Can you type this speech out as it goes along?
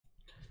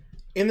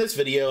In this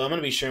video, I'm going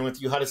to be sharing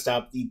with you how to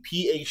stop the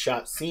PA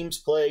shot seams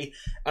play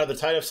out of the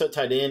tight offset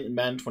tight end in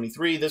Madden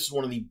 23. This is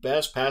one of the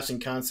best passing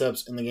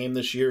concepts in the game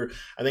this year.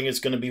 I think it's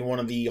going to be one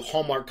of the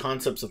hallmark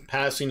concepts of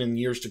passing in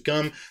years to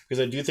come,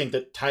 because I do think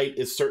that tight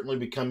is certainly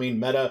becoming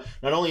meta,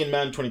 not only in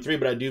Madden 23,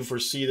 but I do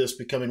foresee this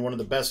becoming one of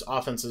the best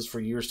offenses for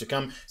years to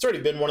come. It's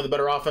already been one of the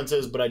better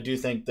offenses, but I do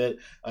think that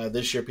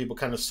this year people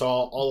kind of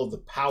saw all of the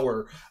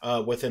power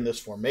within this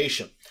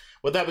formation.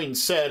 With that being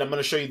said, I'm going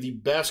to show you the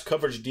best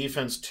coverage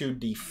defense to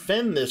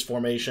defend this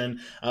formation,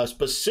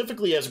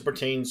 specifically as it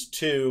pertains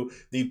to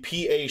the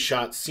PA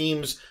shot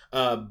seams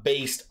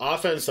based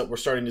offense that we're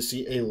starting to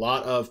see a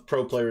lot of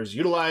pro players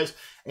utilize.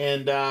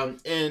 And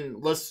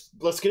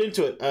let's get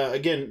into it.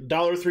 Again,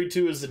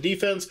 $32 is the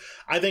defense.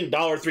 I think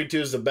 $32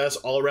 is the best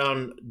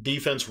all-around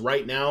defense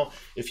right now.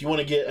 If you want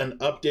to get an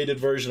updated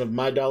version of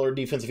my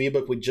defensive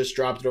ebook, we just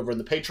dropped it over in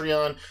the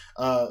Patreon.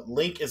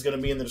 Link is going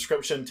to be in the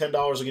description. $10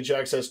 will get you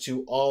access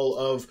to all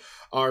of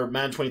our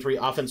Madden 23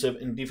 offensive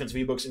and defensive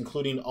ebooks,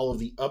 including all of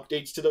the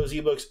updates to those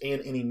ebooks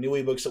and any new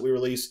ebooks that we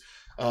release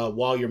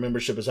while your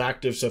membership is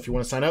active. So if you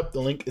want to sign up, the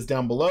link is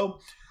down below.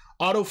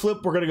 Auto flip,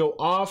 we're going to go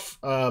off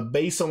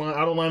baseline,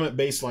 auto alignment,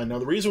 baseline. Now,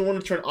 the reason we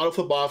want to turn auto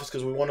flip off is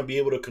because we want to be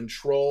able to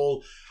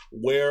control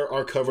where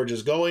our coverage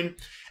is going.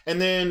 And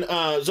then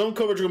zone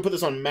coverage, we're going to put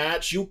this on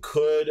match. You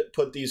could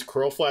put these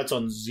curl flats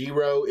on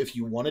 0 if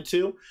you wanted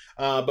to,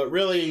 but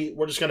really,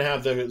 we're just going to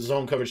have the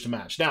zone coverage to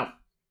match. Now,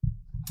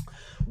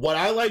 what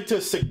I like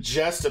to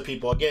suggest to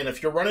people, again,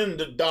 if you're running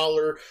into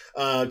dollar,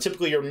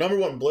 typically your number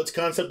one blitz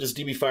concept is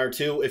DB Fire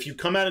 2. If you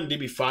come out in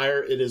DB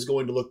Fire, it is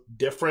going to look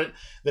different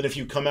than if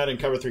you come out in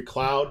Cover 3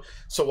 Cloud.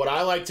 So what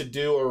I like to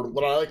do, or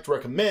what I like to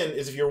recommend,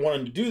 is if you're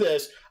wanting to do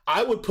this,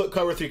 I would put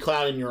Cover 3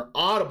 Cloud in your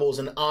audibles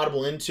and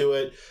audible into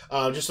it,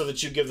 just so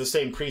that you give the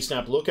same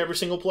pre-snap look every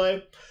single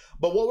play.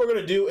 But what we're going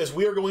to do is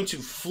we are going to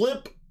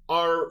flip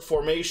our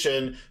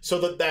formation so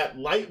that that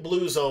light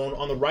blue zone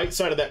on the right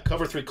side of that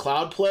Cover 3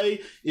 Cloud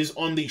play is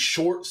on the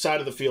short side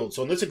of the field.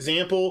 So in this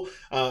example,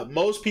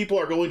 most people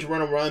are going to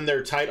run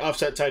their tight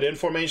offset tight end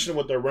formation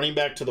with their running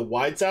back to the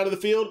wide side of the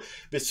field,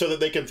 so that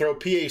they can throw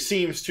PA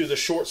seams to the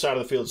short side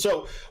of the field.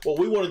 So what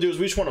we want to do is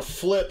we just want to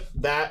flip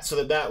that so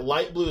that that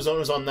light blue zone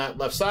is on that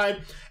left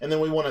side, and then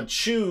we want to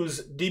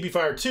choose DB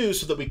Fire 2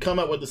 so that we come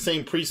up with the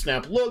same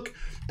pre-snap look,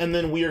 and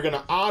then we are going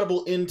to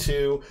audible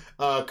into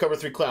Cover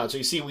 3 Cloud. So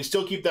you see, we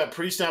still keep that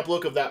pre-snap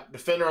look of that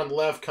defender on the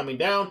left coming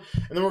down,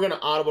 and then we're going to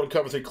audible to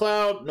Cover 3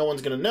 Cloud. No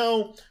one's going to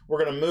know.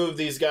 We're going to move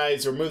these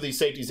guys, or move these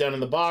safeties down in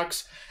the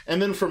box,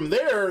 and then from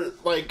there,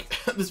 like,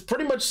 this is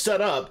pretty much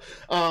set up.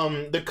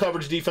 The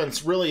coverage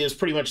defense really is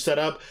pretty much set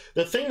up.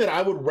 The thing that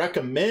I would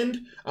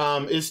recommend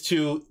is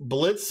to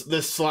blitz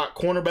this slot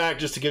cornerback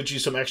just to give you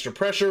some extra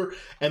pressure,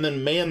 and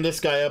then man this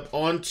guy up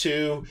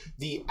onto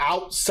the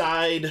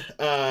outside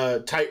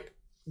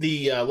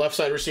left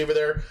side receiver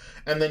there,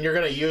 and then you're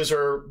going to use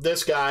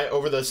this guy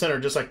over the center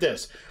just like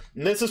this.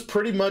 And this is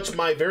pretty much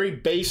my very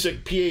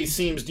basic PA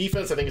seams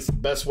defense. I think it's the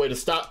best way to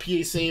stop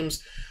PA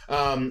seams.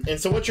 And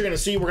so what you're going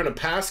to see, we're going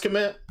to pass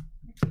commit,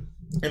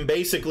 and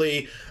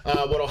basically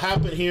what will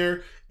happen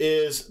here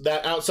is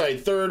that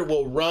outside third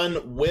will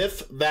run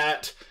with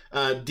that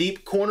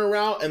deep corner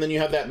route, and then you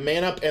have that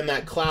man up and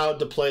that cloud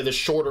to play the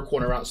shorter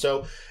corner route.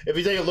 So if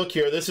you take a look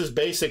here, this is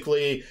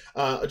basically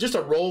just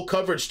a roll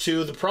coverage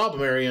to the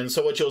problem area. And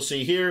so what you'll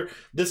see here,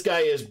 this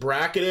guy is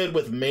bracketed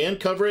with man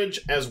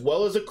coverage as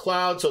well as a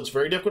cloud, so it's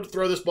very difficult to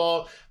throw this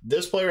ball.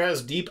 This player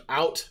has deep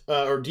out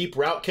or deep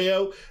route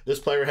KO. This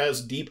player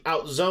has deep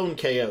out zone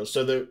KO.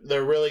 So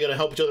they're really going to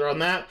help each other on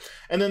that.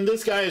 And then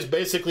this guy is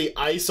basically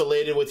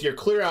isolated with your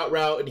clear out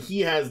route, and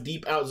he has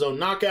deep out zone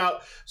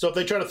knockout. So if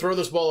they try to throw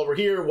this ball over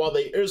here, while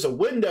there's a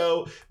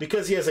window,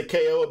 because he has a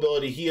KO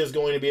ability, he is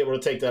going to be able to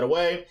take that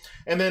away.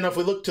 And then if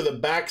we look to the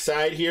back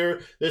side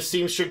here, this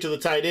seems strict to the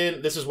tight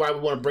end. This is why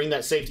we want to bring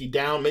that safety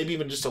down, maybe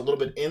even just a little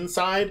bit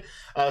inside,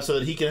 so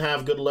that he can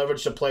have good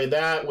leverage to play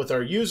that with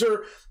our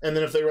user. And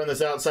then if they run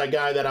this outside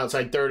guy, that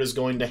outside third is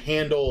going to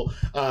handle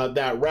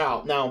that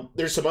route. Now,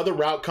 there's some other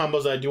route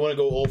combos that I do want to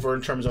go over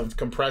in terms of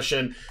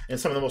compression and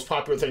some of the most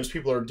popular things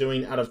people are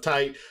doing out of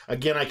tight.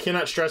 Again, I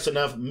cannot stress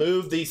enough,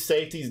 move these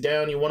safeties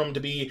down. You want them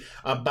to be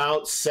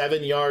about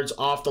 7 yards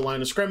off the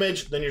line of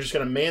scrimmage. Then you're just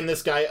going to man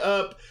this guy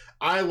up.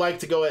 I like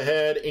to go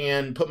ahead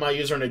and put my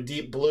user in a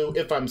deep blue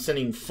if I'm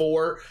sending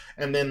 4,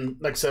 and then,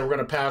 like I said, we're going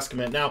to pass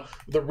commit. Now,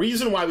 the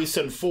reason why we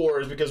send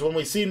 4 is because when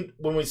we send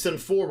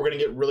 4, we're going to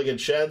get really good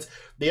sheds.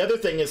 The other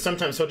thing is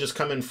sometimes he'll just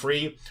come in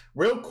free.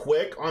 Real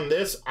quick on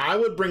this, I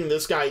would bring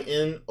this guy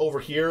in over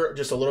here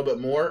just a little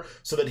bit more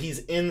so that he's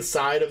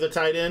inside of the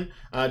tight end.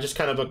 Just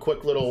kind of a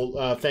quick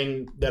little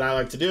thing that I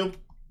like to do.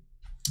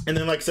 And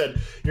then, like I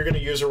said, you're going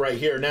to use it right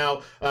here.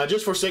 Now,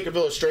 just for sake of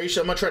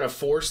illustration, I'm going to try to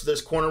force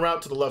this corner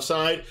route to the left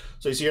side.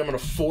 So you see I'm going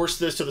to force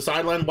this to the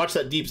sideline. Watch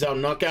that deep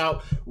zone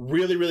knockout.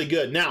 Really, really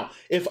good. Now,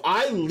 if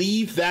I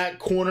leave that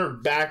corner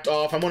backed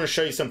off, I'm going to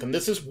show you something.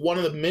 This is one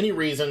of the many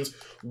reasons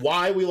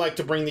why we like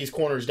to bring these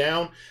corners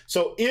down.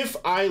 So if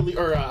I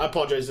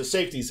apologize, the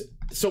safeties.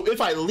 So if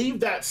I leave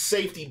that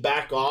safety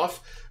back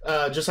off,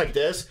 just like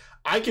this,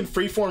 I can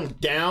freeform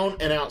down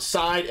and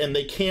outside, and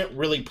they can't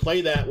really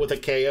play that with a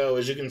KO.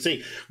 As you can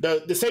see,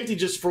 the safety,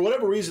 just for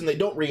whatever reason, they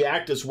don't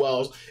react as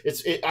well.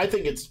 I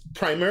think it's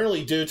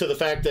primarily due to the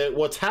fact that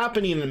what's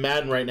happening in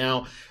Madden right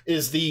now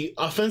is the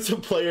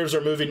offensive players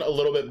are moving a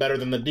little bit better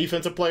than the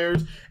defensive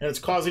players, and it's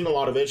causing a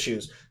lot of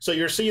issues. So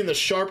you're seeing the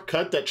sharp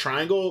cut, that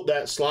triangle,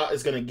 that slot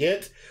is going to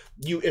get.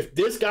 If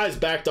this guy's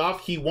backed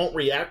off, he won't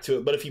react to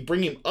it. But if you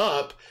bring him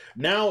up,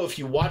 now if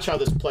you watch how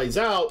this plays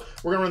out,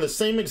 we're going to run the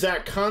same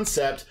exact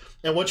concept.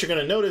 And what you're going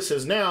to notice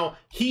is now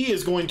he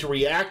is going to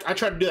react. I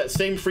tried to do that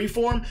same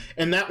freeform,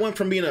 and that went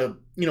from being a,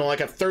 like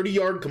a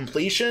 30-yard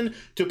completion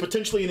to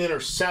potentially an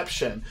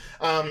interception.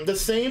 The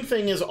same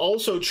thing is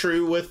also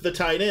true with the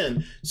tight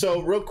end.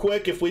 So real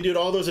quick, if we did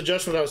all those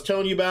adjustments I was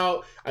telling you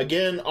about,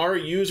 again, our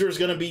user is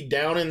going to be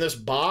down in this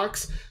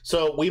box.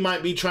 So we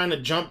might be trying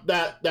to jump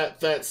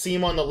that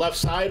seam on the left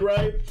side,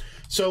 right?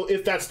 So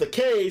if that's the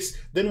case,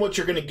 then what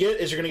you're going to get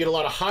is you're going to get a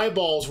lot of high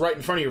balls right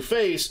in front of your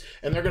face,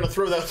 and they're going to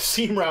throw those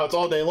seam routes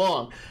all day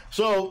long.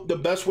 So the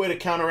best way to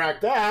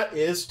counteract that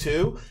is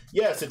to,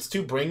 it's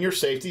to bring your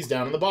safeties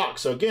down in the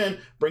box. So again,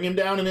 bring him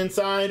down and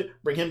inside,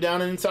 bring him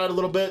down and inside a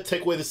little bit,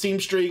 take away the seam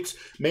streaks,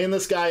 man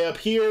this guy up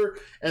here,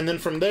 and then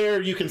from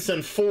there you can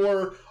send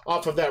 4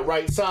 off of that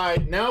right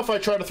side. Now if I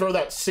try to throw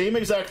that same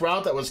exact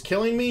route that was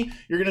killing me,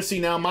 you're going to see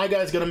now my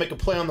guy's going to make a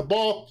play on the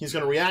ball, he's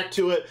going to react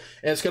to it,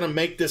 and it's going to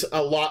make this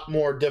a lot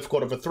more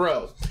difficult of a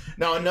throw.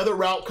 Now another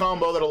route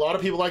combo that a lot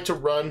of people like to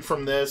run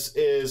from this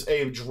is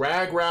a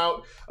drag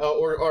route,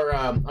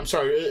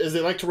 is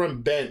they like to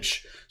run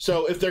bench.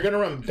 So if they're going to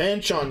run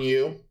bench on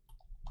you,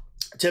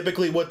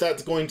 typically what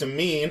that's going to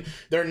mean,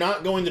 they're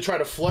not going to try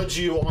to flood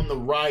you on the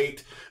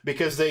right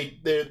because they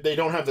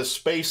don't have the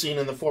spacing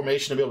and the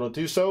formation to be able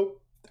to do so.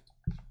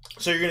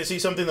 So you're going to see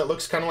something that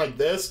looks kind of like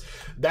this.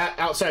 That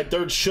outside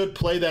third should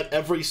play that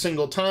every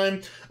single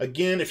time.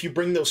 Again, if you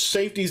bring those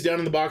safeties down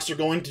in the box, they're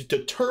going to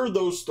deter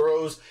those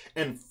throws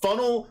and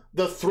funnel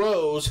the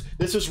throws.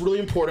 This is really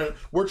important.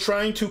 We're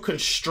trying to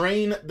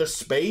constrain the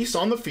space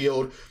on the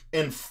field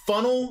and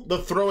funnel the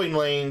throwing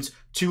lanes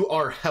to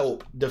our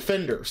help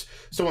defenders.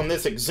 So in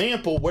this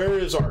example, where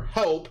is our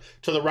help?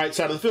 To the right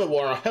side of the field.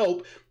 Well, our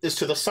help is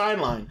to the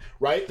sideline,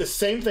 right? The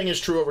same thing is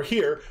true over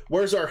here.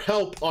 Where's our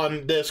help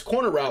on this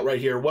corner route right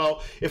here?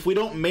 Well, if we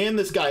don't man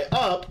this guy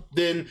up,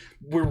 then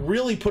we're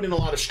really putting a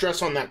lot of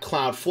stress on that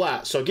cloud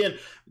flat. So again,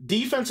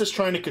 defense is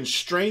trying to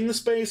constrain the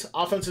space.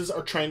 Offenses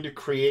are trying to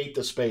create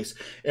the space.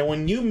 And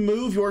when you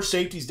move your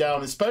safeties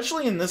down,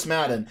 especially in this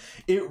Madden,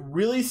 it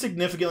really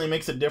significantly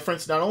makes a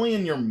difference, not only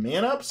in your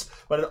man-ups,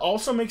 but it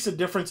also makes a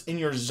difference in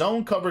your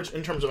zone coverage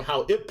in terms of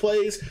how it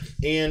plays.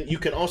 And you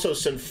can also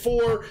send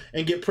 4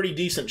 and get pretty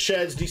decent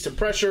sheds, decent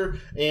pressure,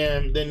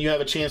 and then you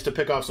have a chance to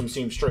pick off some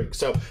seam streaks.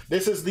 So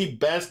this is the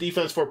best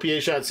defense for PA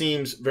shot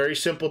seams. Very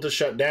simple to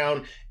shut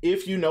down.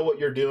 If you know what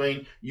you're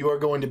doing, you are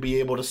going to be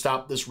able to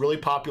stop this really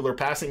popular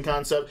passing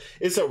concept.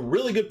 It's a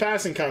really good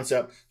passing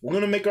concept. We're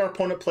going to make our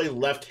opponent play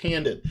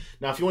left-handed.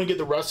 Now, if you want to get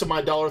the rest of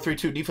my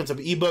 $32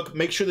 defensive ebook,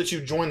 make sure that you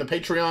join the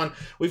Patreon.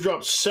 We've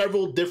dropped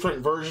several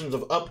different versions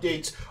of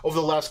updates over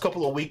the last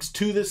couple of weeks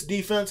to this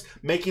defense,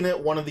 making it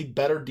one of the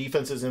better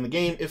defenses in the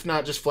game, if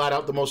not just flat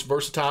out the most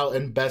versatile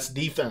and best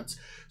defense.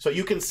 So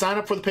you can sign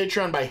up for the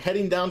Patreon by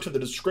heading down to the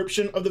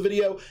description of the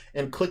video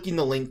and clicking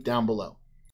the link down below.